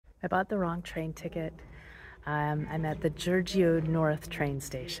I bought the wrong train ticket. I'm at the Giorgio North train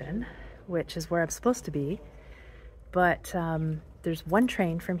station, which is where I'm supposed to be, but there's one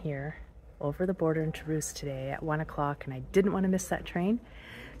train from here over the border into Ruse today at 1 o'clock, and I didn't want to miss that train,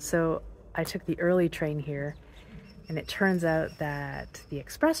 so I took the early train here, and it turns out that the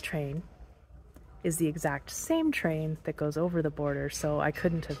express train is the exact same train that goes over the border, so I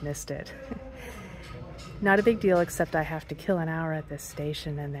couldn't have missed it. Not a big deal, except I have to kill an hour at this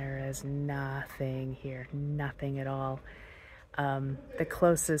station and there is nothing here, nothing at all. The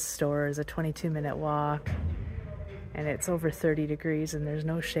closest store is a 22-minute walk and it's over 30 degrees and there's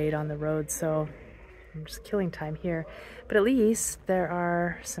no shade on the road, so I'm just killing time here. But at least there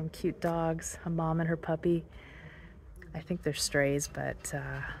are some cute dogs, a mom and her puppy. I think they're strays, but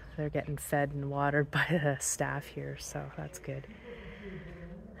they're getting fed and watered by the staff here, so that's good.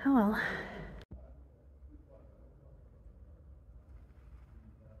 Oh well.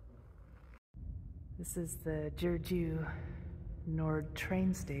 This is the Giorgio Nord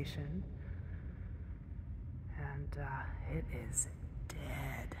train station, and it is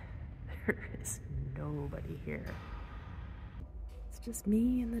dead. There is nobody here. It's just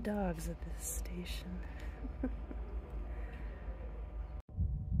me and the dogs at this station.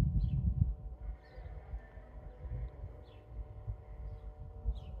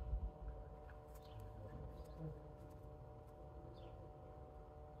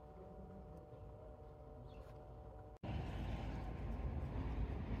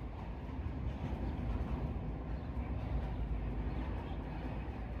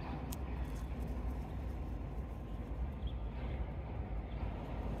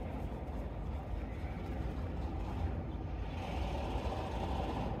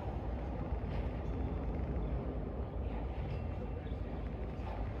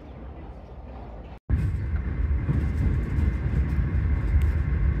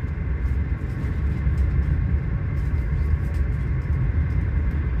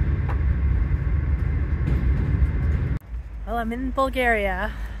 Well, I'm in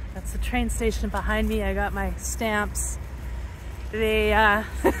Bulgaria. That's the train station behind me. I got my stamps. They had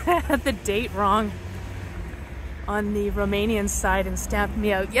the date wrong on the Romanian side and stamped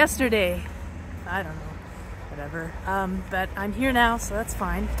me out yesterday. I don't know, whatever. But I'm here now, so that's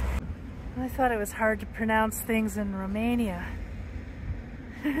fine. I thought it was hard to pronounce things in Romania.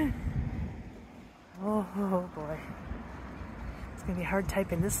 Oh boy. It's gonna be hard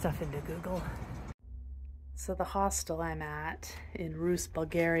typing this stuff into Google. So the hostel I'm at in Ruse,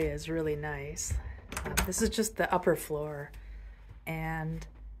 Bulgaria is really nice. This is just the upper floor, and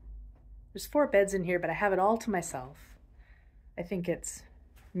there's 4 beds in here, but I have it all to myself. I think it's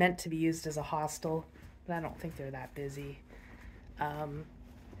meant to be used as a hostel, but I don't think they're that busy. And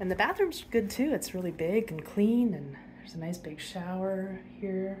the bathroom's good too. It's really big and clean, and there's a nice big shower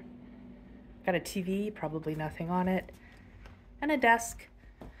here. Got a TV, probably nothing on it, and a desk.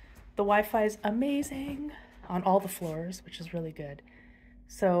 The Wi-Fi is amazing on all the floors, which is really good.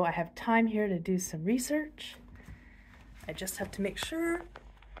 So I have time here to do some research. I just have to make sure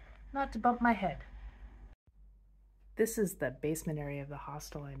not to bump my head. This is the basement area of the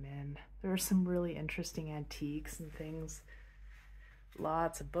hostel I'm in. There are some really interesting antiques and things.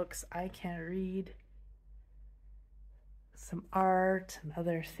 Lots of books I can't read. Some art and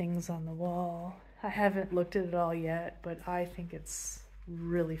other things on the wall. I haven't looked at it all yet, but I think it's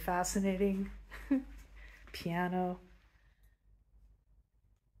really fascinating. Piano.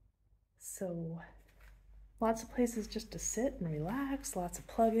 So lots of places just to sit and relax, lots of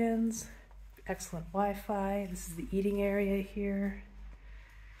plugins, excellent Wi-Fi. This is the eating area here.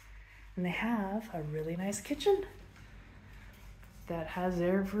 And they have a really nice kitchen that has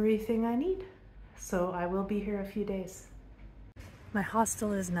everything I need. So I will be here a few days. My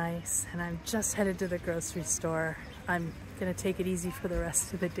hostel is nice, and I'm just headed to the grocery store. I'm gonna take it easy for the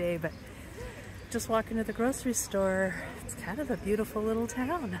rest of the day, but just walking to the grocery store, it's kind of a beautiful little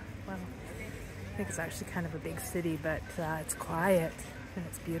town. Well, I think it's actually kind of a big city, but it's quiet and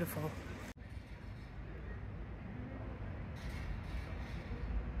it's beautiful.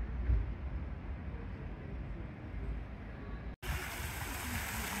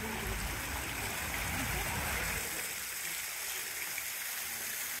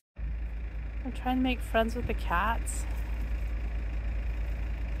 I'm trying to make friends with the cats.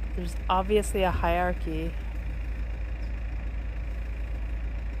 There's obviously a hierarchy.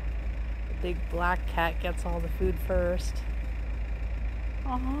 The big black cat gets all the food first.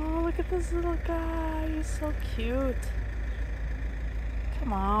 Oh, look at this little guy. He's so cute.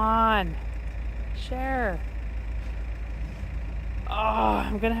 Come on. Share. Oh,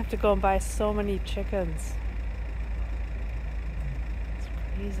 I'm gonna have to go and buy so many chickens. It's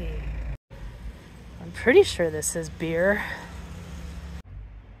crazy. I'm pretty sure this is beer.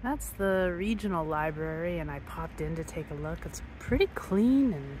 That's the regional library, and I popped in to take a look. It's pretty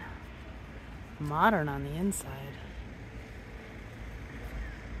clean and modern on the inside.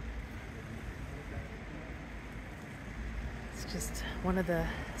 It's just one of the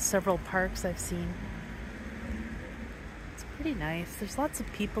several parks I've seen. It's pretty nice. There's lots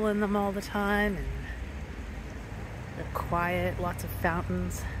of people in them all the time, and they're quiet, lots of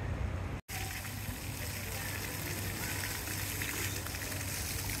fountains.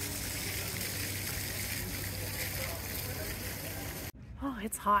 Oh,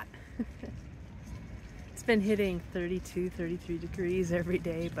 it's hot. It's been hitting 32, 33 degrees every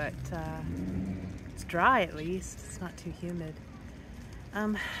day, but it's dry at least. It's not too humid.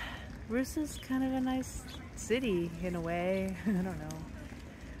 Ruse is kind of a nice city in a way. I don't know.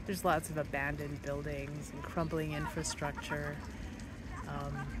 There's lots of abandoned buildings and crumbling infrastructure.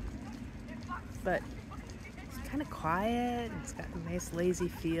 But it's kind of quiet. It's got a nice lazy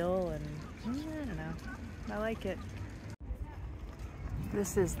feel, and I don't know. I like it.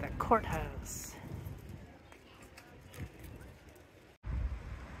 This is the courthouse.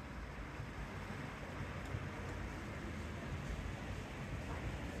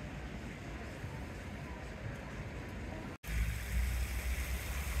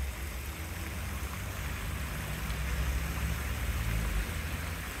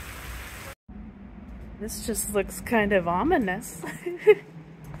 This just looks kind of ominous.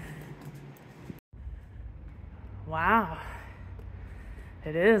 Wow.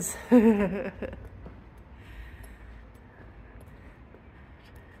 It is.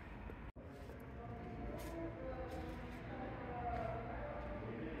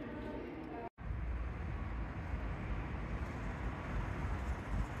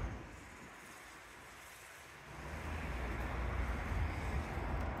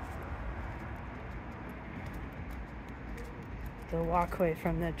 The walkway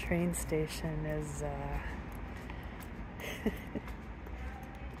from the train station is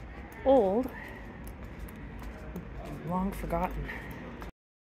old, long forgotten.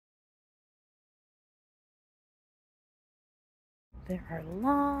 There are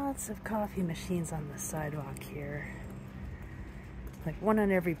lots of coffee machines on the sidewalk here. Like one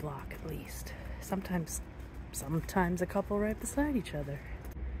on every block at least. Sometimes a couple right beside each other.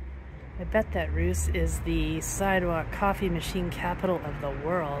 I bet that Ruse is the sidewalk coffee machine capital of the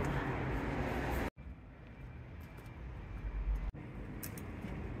world.